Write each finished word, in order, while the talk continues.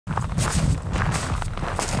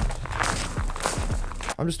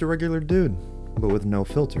I'm just a regular dude, but with no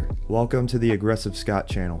filter. Welcome to the AggressiveScot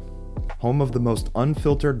channel, home of the most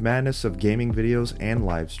unfiltered madness of gaming videos and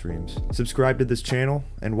live streams. Subscribe to this channel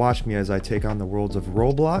and watch me as I take on the worlds of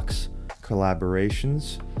Roblox,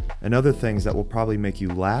 collaborations, and other things that will probably make you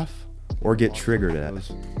laugh or get triggered at.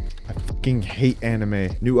 I fucking hate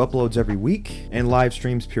anime. New uploads every week and live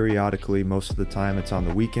streams periodically. Most of the time it's on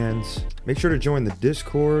the weekends. Make sure to join the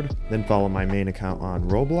Discord, then follow my main account on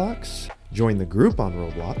Roblox, join the group on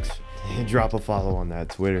Roblox, and drop a follow on that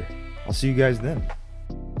Twitter. I'll see you guys then.